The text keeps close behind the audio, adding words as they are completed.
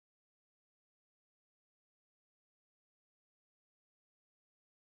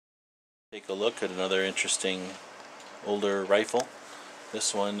Take a look at another interesting older rifle.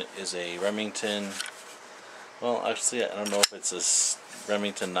 This one is a Remington, well actually I don't know if it's a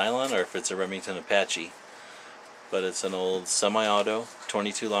Remington nylon or if it's a Remington Apache, but it's an old semi-auto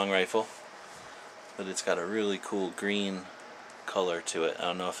 22 long rifle, but it's got a really cool green color to it. I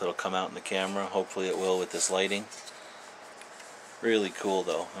don't know if it'll come out in the camera, hopefully it will with this lighting. Really cool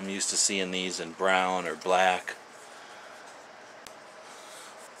though. I'm used to seeing these in brown or black.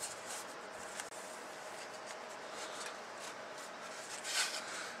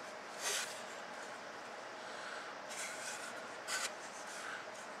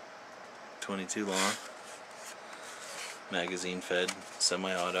 .22 long, magazine fed,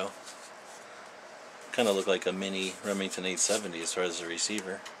 semi-auto. Kind of look like a mini Remington 870 as far as the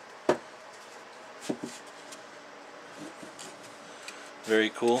receiver. Very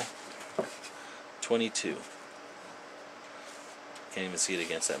cool. 22. Can't even see it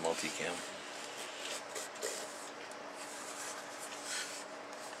against that multicam.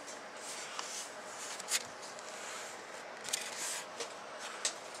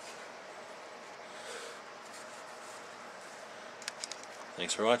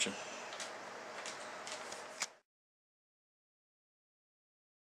 Thanks for watching.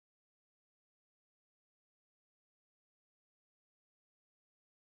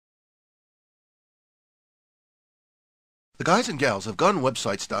 The guys and gals of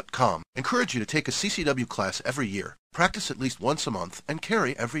GunWebsites.com encourage you to take a CCW class every year, practice at least once a month, and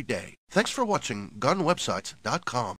carry every day. Thanks for watching GunWebsites.com.